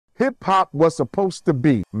hip-hop was supposed to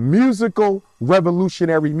be musical,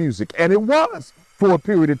 revolutionary music, and it was for a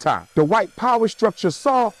period of time. The white power structure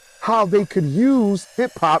saw how they could use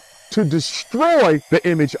hip-hop to destroy the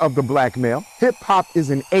image of the black male. Hip-hop is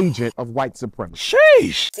an agent of white supremacy.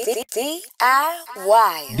 Sheesh!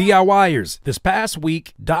 DIYers. This past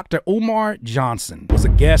week, Dr. Umar Johnson was a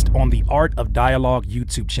guest on the Art of Dialogue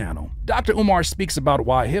YouTube channel. Dr. Umar speaks about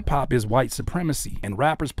why hip-hop is white supremacy and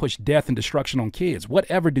rappers push death and destruction on kids.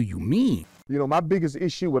 Whatever do you mean? You know, my biggest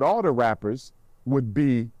issue with all the rappers would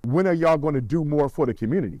be, when are y'all going to do more for the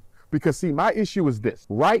community? Because see, my issue is this.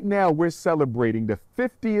 Right now, we're celebrating the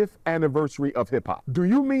 50th anniversary of hip hop. Do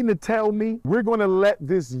you mean to tell me we're going to let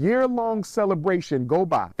this year-long celebration go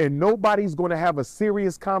by and nobody's going to have a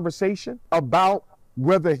serious conversation about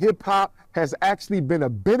whether hip hop has actually been a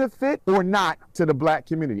benefit or not to the black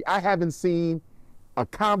community? I haven't seen a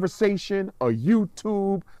conversation, a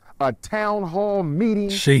YouTube, a town hall meeting,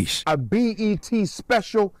 Sheesh. A BET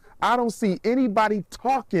special. I don't see anybody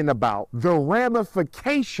talking about the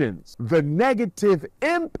ramifications, the negative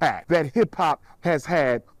impact that hip hop has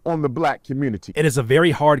had on the black community. It is a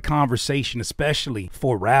very hard conversation, especially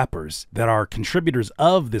for rappers that are contributors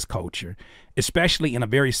of this culture, especially in a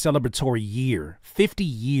very celebratory year, 50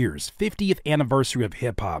 years, 50th anniversary of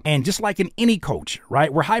hip hop. And just like in any culture,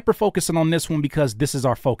 right? We're hyper focusing on this one because this is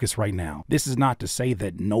our focus right now. This is not to say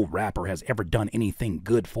that no rapper has ever done anything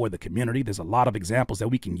good for the community. There's a lot of examples that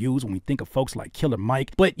we can use when we think of folks like Killer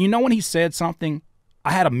Mike. But you know, when he said something,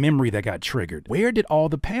 I had a memory that got triggered. Where did all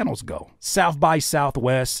the panels go? South by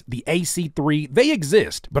Southwest, the AC3, they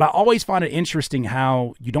exist. But I always find it interesting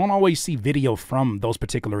how you don't always see video from those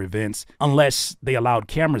particular events unless they allowed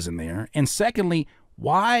cameras in there. And secondly,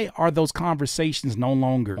 why are those conversations no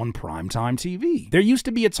longer on primetime TV? There used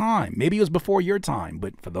to be a time, maybe it was before your time,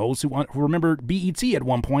 but for those who remember BET at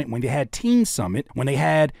one point, when they had Teen Summit, when they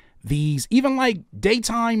had these even like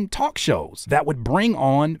daytime talk shows that would bring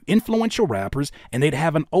on influential rappers and they'd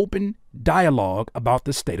have an open dialogue about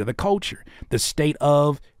the state of the culture, the state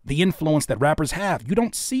of the influence that rappers have. You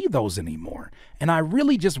don't see those anymore. And I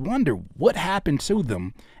really just wonder what happened to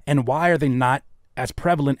them and why are they not as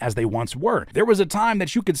prevalent as they once were. There was a time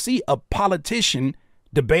that you could see a politician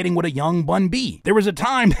debating with a young Bun B. There was a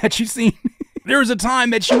time that you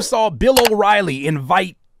saw Bill O'Reilly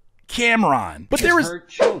invite Cameron. But there was hurt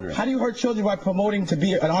children. How do you hurt children by promoting to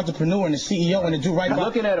be an entrepreneur and a CEO and to do right by?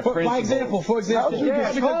 Looking at a principle. For example.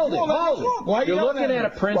 Hold it. You're looking at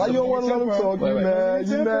a principle. Why you don't want to let him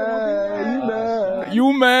talk?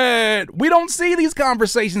 You mad. We don't see these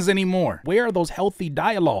conversations anymore. Where are those healthy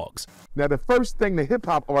dialogues? Now, the first thing the hip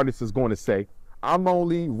hop artist is going to say, I'm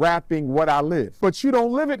only rapping what I live. But you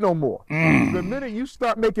don't live it no more. The minute you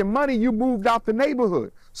start making money, you moved out the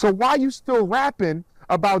neighborhood. So why you still rapping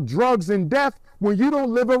about drugs and death when you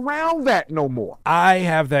don't live around that no more? I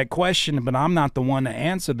have that question, but I'm not the one to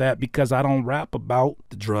answer that because I don't rap about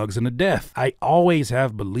the drugs and the death. I always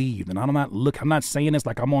have believed, and I'm not saying this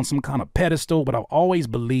like I'm on some kind of pedestal, but I've always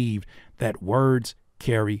believed that words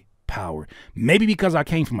carry power. Maybe because I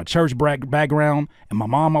came from a church background and my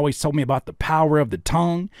mom always told me about the power of the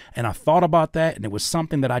tongue, and I thought about that, and it was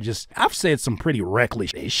something that I've said some pretty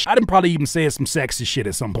reckless shit. I didn't probably even say some sexist shit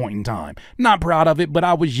at some point in time. Not proud of it, but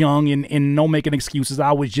I was young and no making excuses.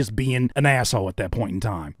 I was just being an asshole at that point in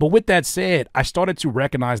time. But with that said, I started to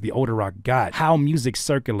recognize the older I got how music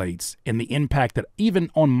circulates and the impact that even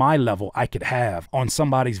on my level I could have on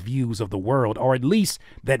somebody's views of the world, or at least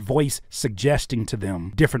that voice suggesting to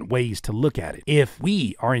them different ways to look at it. If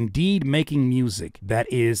we are indeed making music that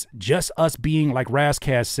is just us being, like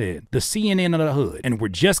Razkaz said, the CNN of the hood, and we're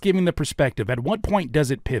just giving the perspective, at what point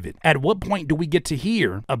does it pivot? At what point do we get to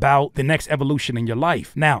hear about the next evolution in your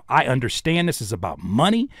life? Now, I understand this is about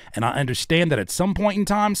money, and I understand that at some point in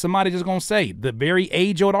time, somebody's just gonna say the very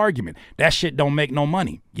age-old argument, that shit don't make no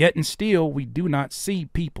money. Yet and still, we do not see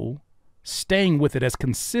people staying with it as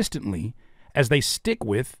consistently as they stick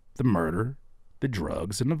with the murder, the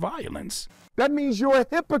drugs, and the violence. That means you're a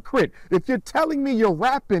hypocrite. If you're telling me you're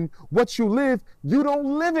rapping what you live, you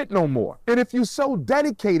don't live it no more. And if you're so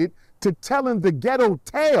dedicated to telling the ghetto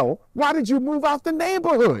tale, why did you move out the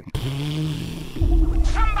neighborhood?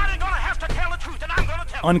 Somebody's gonna have to tell the truth, and I'm gonna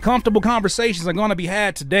tell. Uncomfortable conversations are going to be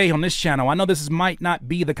had today on this channel. I know might not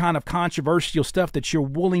be the kind of controversial stuff that you're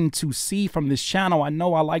willing to see from this channel. I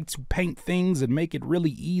know I like to paint things and make it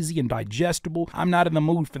really easy and digestible. I'm not in the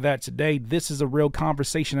mood for that today. This is a real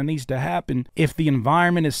conversation that needs to happen. If the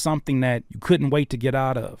environment is something that you couldn't wait to get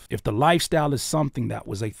out of, if the lifestyle is something that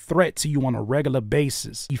was a threat to you on a regular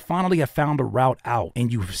basis, you finally have found a route out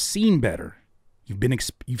and you've seen better.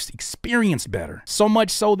 You've experienced better. So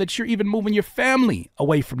much so that you're even moving your family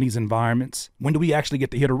away from these environments. When do we actually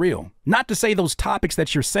get to hear the real? Not to say those topics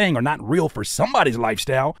that you're saying are not real for somebody's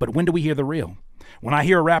lifestyle, but when do we hear the real? When I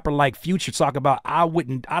hear a rapper like Future talk about, I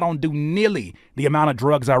don't do nearly the amount of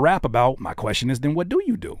drugs I rap about, my question is, then what do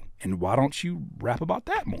you do? And why don't you rap about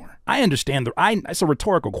that more? I understand it's a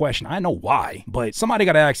rhetorical question. I know why, but somebody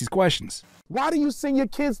got to ask these questions. Why do you send your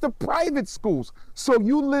kids to private schools? So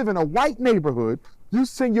you live in a white neighborhood, you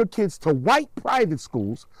send your kids to white private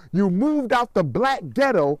schools, you moved out the black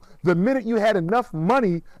ghetto the minute you had enough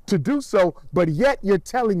money to do so, but yet you're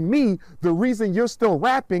telling me the reason you're still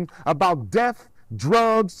rapping about death,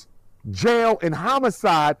 drugs, jail, and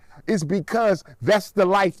homicide is because that's the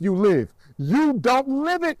life you live. You don't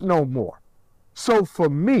live it no more. So for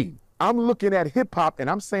me, I'm looking at hip hop and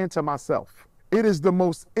I'm saying to myself, it is the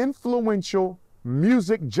most influential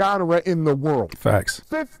music genre in the world. Facts.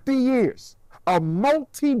 50 years, a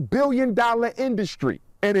multi-billion-dollar industry.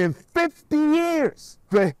 And in 50 years,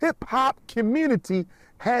 the hip hop community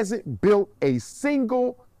hasn't built a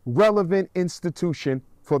single relevant institution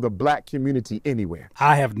for the black community anywhere.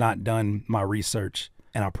 I have not done my research,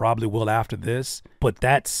 and I probably will after this, but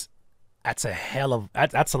that's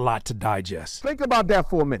a lot to digest. Think about that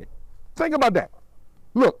for a minute. Think about that.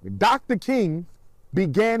 Look, Dr. King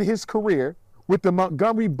began his career with the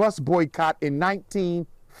Montgomery bus boycott in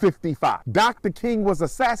 1955. Dr. King was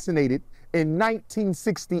assassinated in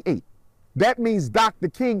 1968. That means Dr.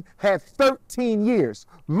 King had 13 years.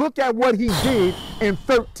 Look at what he did in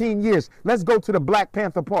 13 years. Let's go to the Black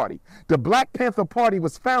Panther Party. The Black Panther Party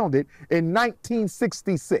was founded in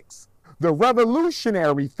 1966. The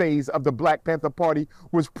revolutionary phase of the Black Panther Party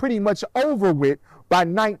was pretty much over with by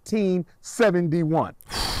 1971.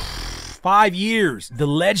 5 years. The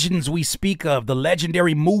legends we speak of, the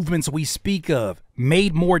legendary movements we speak of,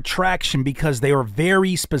 made more traction because they were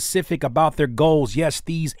very specific about their goals. Yes,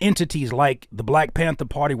 these entities like the Black Panther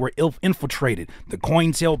Party were infiltrated. The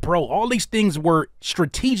COINTELPRO, all these things were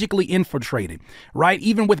strategically infiltrated, right?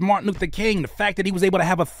 Even with Martin Luther King, the fact that he was able to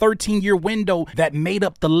have a 13-year window that made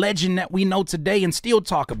up the legend that we know today and still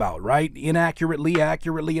talk about, right? Inaccurately,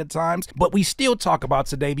 accurately at times, but we still talk about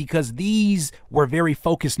today because these were very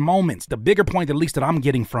focused moments. The bigger point, at least that I'm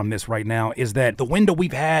getting from this right now, is that the window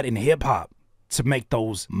we've had in hip-hop to make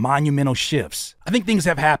those monumental shifts. I think things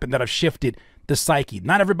have happened that have shifted the psyche.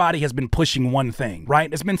 Not everybody has been pushing one thing, right?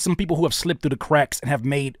 There's been some people who have slipped through the cracks and have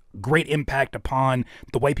made great impact upon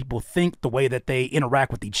the way people think, the way that they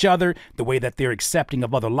interact with each other, the way that they're accepting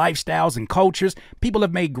of other lifestyles and cultures. People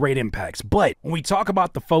have made great impacts. But when we talk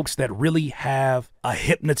about the folks that really have a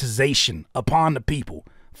hypnotization upon the people,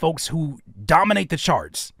 folks who dominate the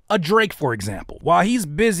charts, a Drake, for example, while he's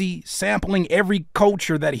busy sampling every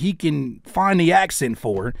culture that he can find the accent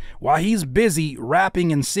for, while he's busy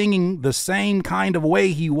rapping and singing the same kind of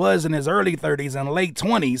way he was in his early 30s and late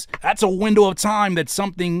 20s, that's a window of time that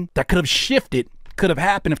something that could have shifted could have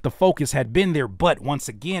happened if the focus had been there. But once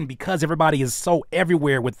again, because everybody is so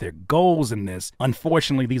everywhere with their goals in this,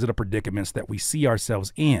 unfortunately, these are the predicaments that we see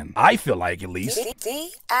ourselves in. I feel like, at least.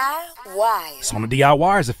 DIY. Some of the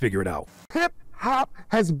DIYers to figure it out. Hip-hop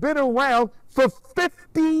has been around for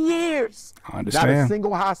 50 years. I understand. Not a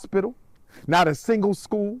single hospital, not a single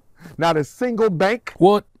school, not a single bank.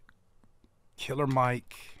 What? Killer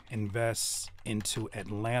Mike invests into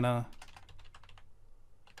Atlanta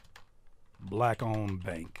Black-owned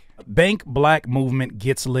bank. Bank Black movement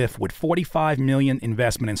gets lift with $45 million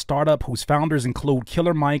investment in startup whose founders include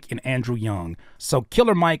Killer Mike and Andrew Young. So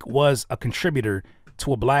Killer Mike was a contributor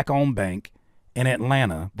to a Black-owned bank in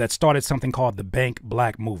Atlanta that started something called the Bank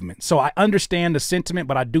Black movement. So I understand the sentiment,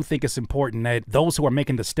 but I do think it's important that those who are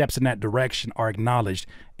making the steps in that direction are acknowledged,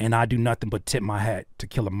 and I do nothing but tip my hat to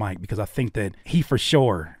Killer Mike because I think that he for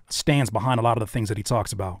sure stands behind a lot of the things that he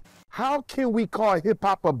talks about. How can we call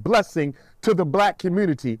hip-hop a blessing to the black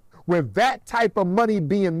community when that type of money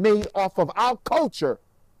being made off of our culture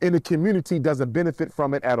and the community doesn't benefit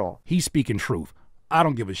from it at all? He's speaking truth. I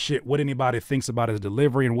don't give a shit what anybody thinks about his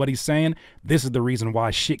delivery and what he's saying. This is the reason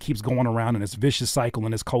why shit keeps going around in this vicious cycle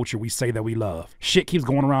in this culture we say that we love. Shit keeps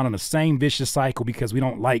going around in the same vicious cycle because we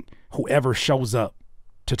don't like whoever shows up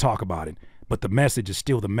to talk about it. But the message is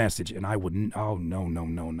still the message, and I wouldn't, oh, no.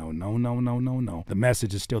 The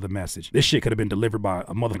message is still the message. This shit could have been delivered by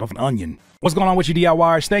a motherfucking onion. What's going on with you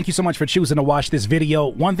DIYers? Thank you so much for choosing to watch this video.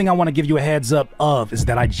 One thing I want to give you a heads up of is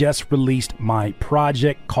that I just released my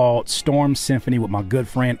project called Storm Symphony with my good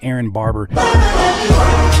friend Aaron Barber.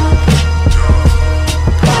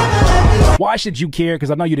 Why Why should you care?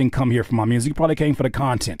 Because I know you didn't come here for my music. You probably came for the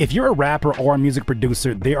content. If you're a rapper or a music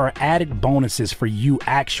producer, there are added bonuses for you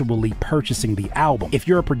actually purchasing the album. If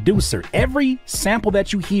you're a producer, every sample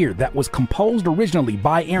that you hear that was composed originally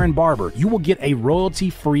by Aaron Barber, you will get a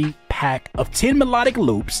royalty-free pack of 10 melodic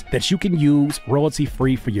loops that you can use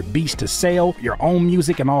royalty-free for your beats to sell, your own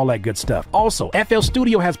music, and all that good stuff. Also, FL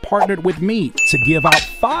Studio has partnered with me to give out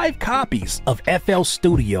 5 copies of FL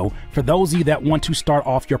Studio for those of you that want to start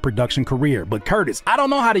off your production career. But Curtis, I don't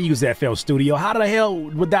know how to use FL Studio. How the hell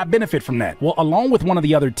would that benefit from that? Well, along with one of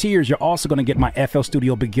the other tiers, you're also going to get my FL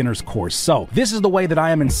Studio Beginners course. So this is the way that I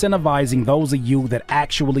am incentivizing those of you that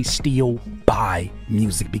actually still buy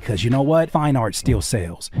music, because you know what? Fine art still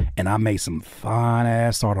sells. And I made some fine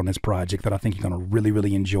ass art on this project that I think you're going to really,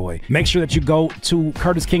 really enjoy. Make sure that you go to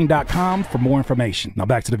curtisking.com for more information. Now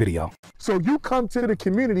back to the video. So you come to the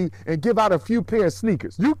community and give out a few pair of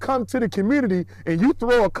sneakers. You come to the community and you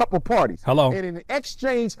throw a couple parties. Hello. And in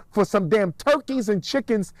exchange for some damn turkeys and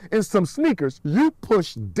chickens and some sneakers, you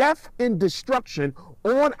push death and destruction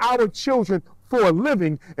on our children for a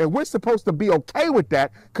living, and we're supposed to be okay with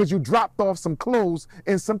that because you dropped off some clothes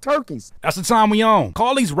and some turkeys. That's the time we on.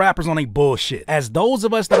 Call these rappers on a bullshit. As those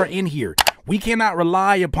of us that are in here, we cannot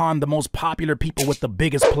rely upon the most popular people with the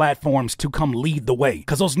biggest platforms to come lead the way,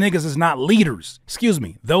 because those niggas is not leaders. Excuse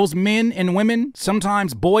me. Those men and women,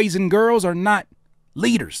 sometimes boys and girls, are not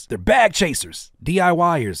leaders. They're bag chasers,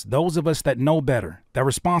 DIYers, those of us that know better. That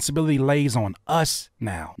responsibility lays on us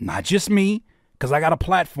now, not just me, because I got a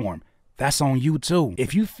platform. That's on you too.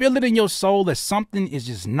 If you feel it in your soul that something is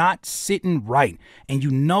just not sitting right, and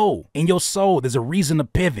you know in your soul there's a reason to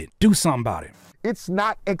pivot, do something about it. It's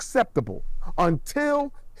not acceptable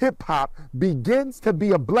until hip-hop begins to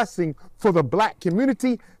be a blessing for the black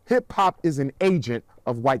community. Hip-hop is an agent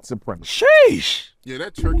of white supremacy. Sheesh. Yeah,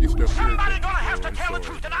 that turkey stuff. Somebody gonna have to tell the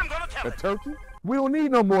truth, and I'm gonna tell A it. turkey? We don't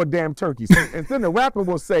need no more damn turkeys. And then the rapper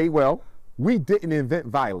will say, well, we didn't invent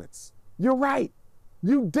violence. You're right.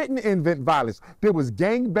 You didn't invent violence. There was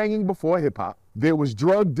gang banging before hip hop. There was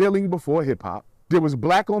drug dealing before hip hop. There was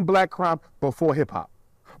black on black crime before hip hop.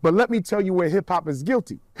 But let me tell you where hip hop is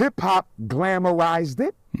guilty. Hip hop glamorized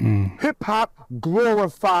it. Hip hop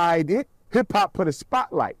glorified it. Hip hop put a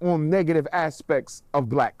spotlight on negative aspects of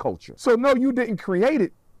black culture. So no, you didn't create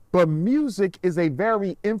it, but music is a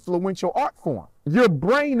very influential art form. Your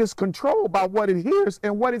brain is controlled by what it hears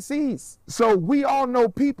and what it sees. So we all know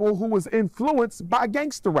people who was influenced by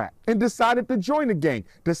gangster rap and decided to join the gang,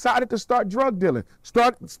 decided to start drug dealing,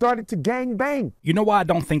 started to gang bang. You know why I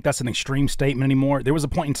don't think that's an extreme statement anymore? There was a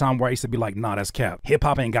point in time where I used to be like, nah, that's cap. Hip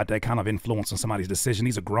hop ain't got that kind of influence on somebody's decision.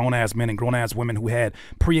 These are grown ass men and grown ass women who had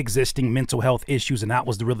pre-existing mental health issues, and that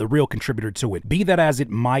was the real contributor to it. Be that as it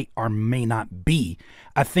might or may not be,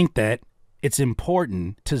 I think that it's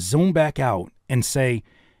important to zoom back out and say,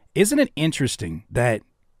 isn't it interesting that,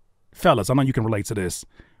 fellas, I know you can relate to this,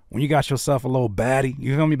 when you got yourself a little baddie,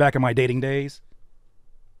 you feel me, back in my dating days?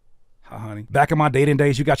 Hi, honey. Back in my dating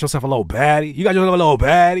days, you got yourself a little baddie. You got your little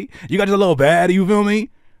baddie. You got your little baddie, you feel me?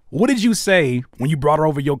 What did you say when you brought her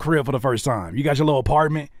over your crib for the first time? You got your little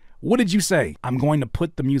apartment. What did you say? I'm going to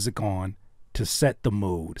put the music on to set the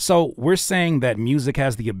mood. So we're saying that music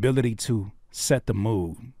has the ability to set the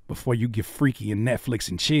mood before you get freaky and Netflix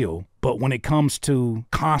and chill. But when it comes to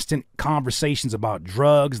constant conversations about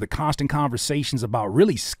drugs, the constant conversations about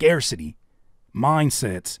really scarcity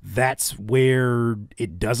mindsets, that's where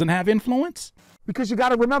it doesn't have influence. Because you got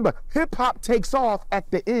to remember, hip hop takes off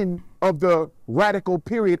at the end of the radical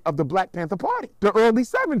period of the Black Panther Party, the early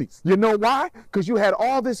 70s. You know why? Because you had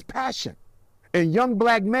all this passion, and young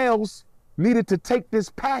black males needed to take this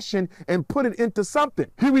passion and put it into something.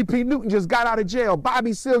 Huey P. Newton just got out of jail.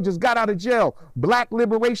 Bobby Seale just got out of jail. Black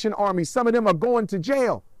Liberation Army, some of them are going to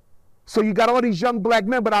jail. So you got all these young black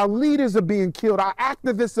men, but our leaders are being killed. Our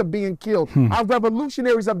activists are being killed. Our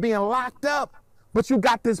revolutionaries are being locked up. But you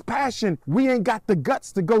got this passion. We ain't got the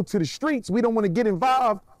guts to go to the streets. We don't want to get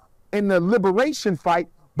involved in the liberation fight,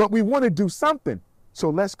 but we want to do something. So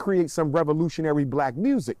let's create some revolutionary black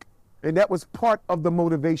music. And that was part of the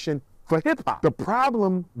motivation for hip hop. The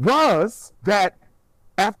problem was that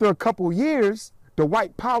after a couple years, the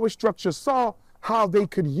white power structure saw how they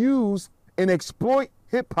could use and exploit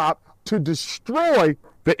hip hop to destroy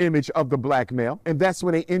the image of the black male. And that's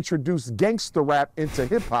when they introduced gangster rap into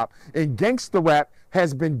hip hop. And gangster rap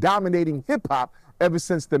has been dominating hip hop ever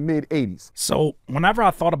since the mid-'80s. So whenever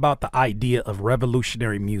I thought about the idea of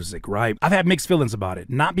revolutionary music, right, I've had mixed feelings about it.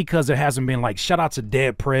 Not because it hasn't been like, shout out to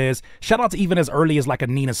Dead Prez, shout out to even as early as like a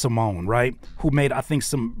Nina Simone, right, who made, I think,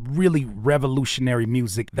 some really revolutionary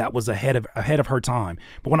music that was ahead of her time.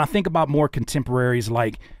 But when I think about more contemporaries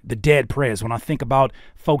like the Dead Prez, when I think about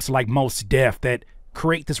folks like Mos Def that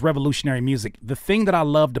create this revolutionary music, the thing that I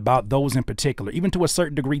loved about those in particular, even to a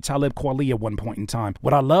certain degree Talib Kweli at one point in time,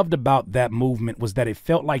 what I loved about that movement was that it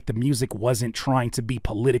felt like the music wasn't trying to be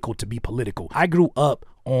political to be political. I grew up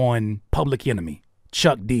on Public Enemy,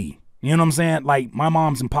 Chuck D. You know what I'm saying? Like, my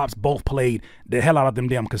moms and pops both played the hell out of them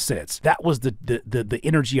damn cassettes. That was the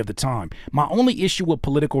energy of the time. My only issue with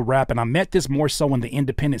political rap, and I met this more so in the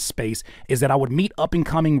independent space, is that I would meet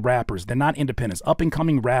up-and-coming rappers, they're not independents,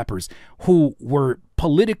 up-and-coming rappers who were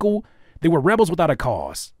political. They were rebels without a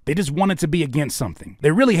cause. They just wanted to be against something.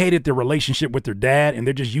 They really hated their relationship with their dad, and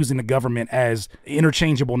they're just using the government as an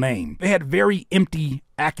interchangeable name. They had very empty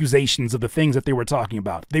accusations of the things that they were talking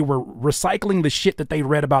about. They were recycling the shit that they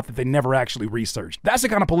read about that they never actually researched. That's the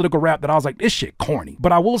kind of political rap that I was like, this shit corny.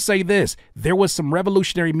 But I will say this, there was some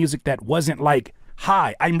revolutionary music that wasn't like,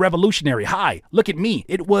 hi, I'm revolutionary. Hi, look at me.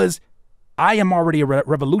 It was, I am already a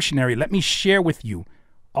revolutionary. Let me share with you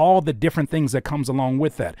all the different things that comes along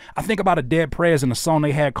with that. I think about a Dead Prez and a song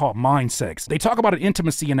they had called Mind Sex. They talk about an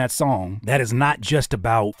intimacy in that song that is not just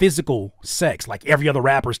about physical sex like every other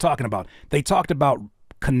rapper is talking about. They talked about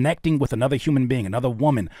connecting with another human being, another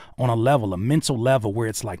woman on a level, a mental level where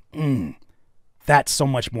it's like, that's so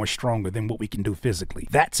much more stronger than what we can do physically.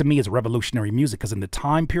 That to me is revolutionary music, because in the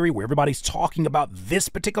time period where everybody's talking about this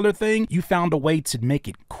particular thing, you found a way to make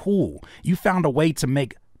it cool. You found a way to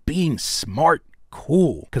make being smart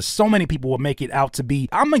cool, because so many people will make it out to be,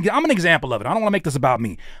 I'm an example of it. I don't want to make this about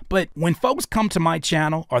me, but when folks come to my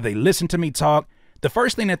channel or they listen to me talk, the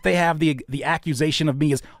first thing that they have the accusation of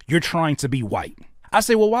me is, you're trying to be white. I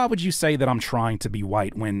say, well, why would you say that I'm trying to be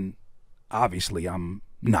white when obviously I'm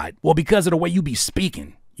not? Well, because of the way you be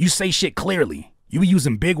speaking. You say shit clearly. You be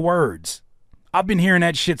using big words. I've been hearing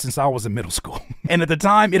that shit since I was in middle school. And at the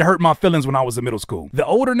time, it hurt my feelings when I was in middle school. The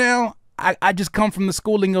older now, I just come from the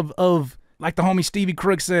schooling of like the homie Stevie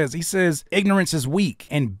Crook says. He says, ignorance is weak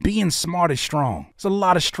and being smart is strong. There's a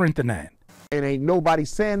lot of strength in that. And ain't nobody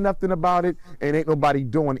saying nothing about it, and ain't nobody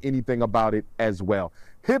doing anything about it as well.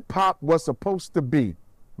 Hip-hop was supposed to be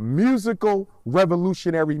musical,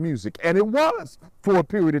 revolutionary music, and it was for a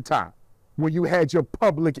period of time. When you had your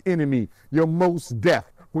Public Enemy, your Mos Def,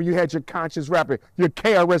 when you had your conscious rapper, your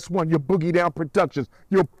KRS-One, your Boogie Down Productions,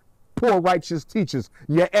 your Poor Righteous Teachers,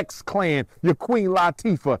 your X-Clan, your Queen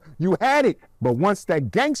Latifah, you had it. But once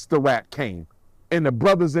that gangster rap came, and the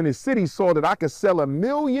brothers in the city saw that I could sell 1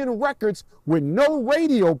 million records with no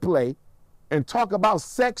radio play and talk about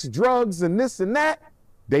sex, drugs, and this and that,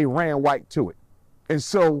 they ran white to it. And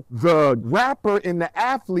so the rapper and the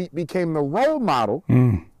athlete became the role model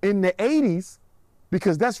in the 80s,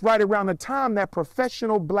 because that's right around the time that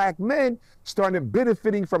professional black men started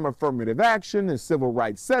benefiting from affirmative action and civil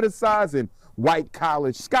rights set-asides and white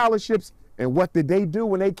college scholarships. And what did they do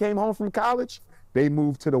when they came home from college? They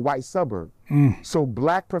moved to the white suburb. So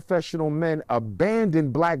black professional men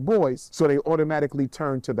abandoned black boys, so they automatically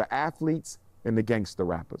turned to the athletes and the gangster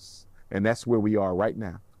rappers. And that's where we are right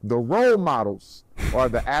now. The role models are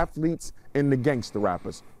the athletes and the gangster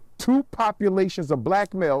rappers. Two populations of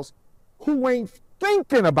black males who ain't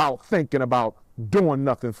thinking about doing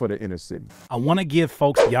nothing for the inner city. I want to give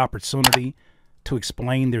folks the opportunity to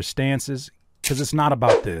explain their stances, because it's not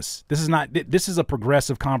about this. This is a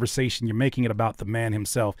progressive conversation. You're making it about the man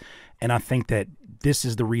himself. And I think that this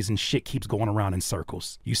is the reason shit keeps going around in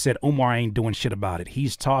circles. You said Umar ain't doing shit about it.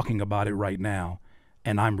 He's talking about it right now,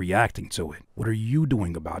 and I'm reacting to it. What are you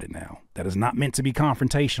doing about it now? That is not meant to be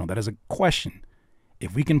confrontational. That is a question.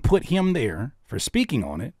 If we can put him there for speaking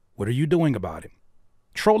on it, what are you doing about it?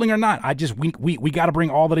 Trolling or not, we got to bring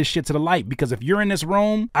all of this shit to the light, because if you're in this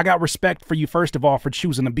room, I got respect for you, first of all, for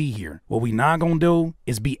choosing to be here. What we not gonna do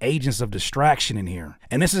is be agents of distraction in here.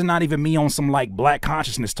 And this is not even me on some like black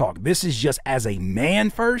consciousness talk. This is just as a man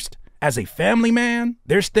first, as a family man.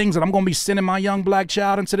 There's things that I'm gonna be sending my young black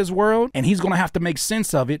child into this world, and he's gonna have to make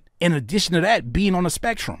sense of it. In addition to that, being on the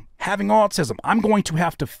spectrum, having autism, I'm going to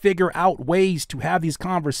have to figure out ways to have these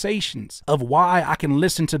conversations of why I can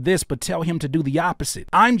listen to this but tell him to do the opposite.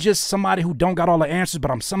 I'm just somebody who don't got all the answers,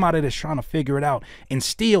 but I'm somebody that's trying to figure it out. And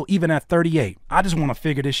still, even at 38, I just want to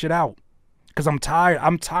figure this shit out, because I'm tired.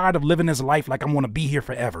 I'm tired of living this life like I'm going to be here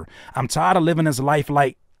forever. I'm tired of living this life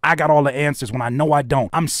like I got all the answers when I know I don't.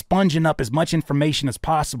 I'm sponging up as much information as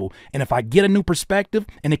possible. And if I get a new perspective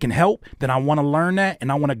and it can help, then I want to learn that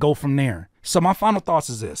and I want to go from there. So my final thoughts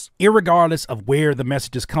is this. Irregardless of where the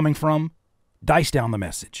message is coming from, dice down the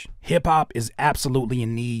message. Hip hop is absolutely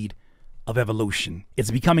in need of evolution.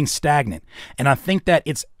 It's becoming stagnant. And I think that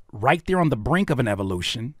it's right there on the brink of an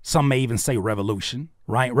evolution. Some may even say revolution,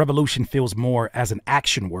 right? Revolution feels more as an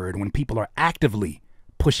action word when people are actively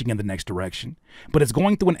pushing in the next direction. But it's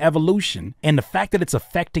going through an evolution, and the fact that it's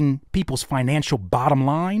affecting people's financial bottom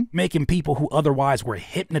line, making people who otherwise were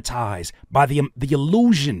hypnotized by the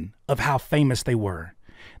illusion of how famous they were.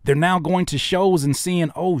 They're now going to shows and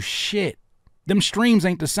seeing, oh shit, them streams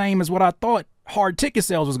ain't the same as what I thought hard ticket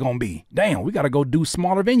sales was going to be. Damn, we got to go do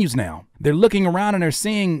smaller venues now. They're looking around and they're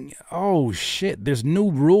seeing, oh shit, there's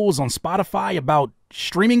new rules on Spotify about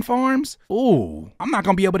streaming farms. Ooh, I'm not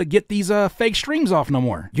going to be able to get these fake streams off no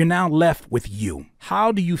more. You're now left with you.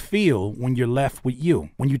 How do you feel when you're left with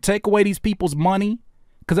you? When you take away these people's money?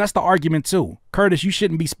 Because that's the argument too. Curtis, you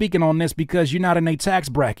shouldn't be speaking on this because you're not in a tax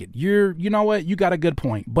bracket. You know what? You got a good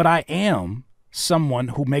point. But I am someone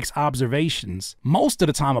who makes observations most of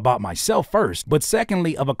the time about myself first, but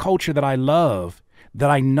secondly of a culture that I love, that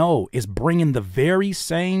I know is bringing the very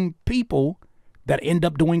same people that end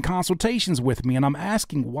up doing consultations with me. And I'm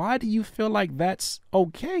asking, why do you feel like that's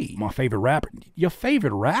okay? My favorite rapper. Your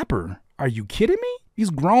favorite rapper? Are you kidding me? These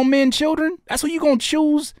grown men, children? That's who you gonna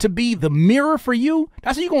choose to be the mirror for you?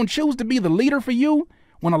 That's who you gonna choose to be the leader for you?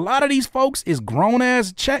 When a lot of these folks is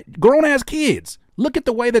grown-ass kids. Look at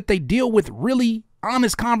the way that they deal with really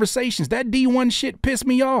honest conversations. That D1 shit pissed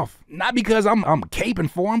me off. Not because I'm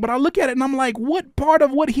caping for him, but I look at it and I'm like, what part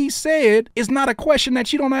of what he said is not a question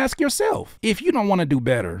that you don't ask yourself? If you don't want to do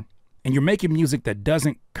better and you're making music that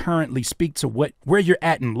doesn't currently speak to where you're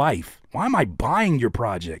at in life, why am I buying your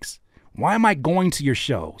projects? Why am I going to your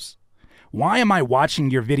shows? Why am I watching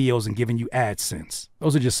your videos and giving you AdSense?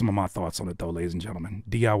 Those are just some of my thoughts on it though, ladies and gentlemen.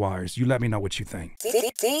 DIYers, you let me know what you think.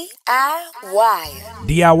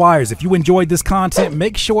 DIYers, if you enjoyed this content,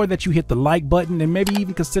 make sure that you hit the like button and maybe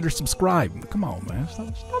even consider subscribing. Come on, man.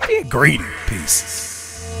 Stop being greedy. Peace.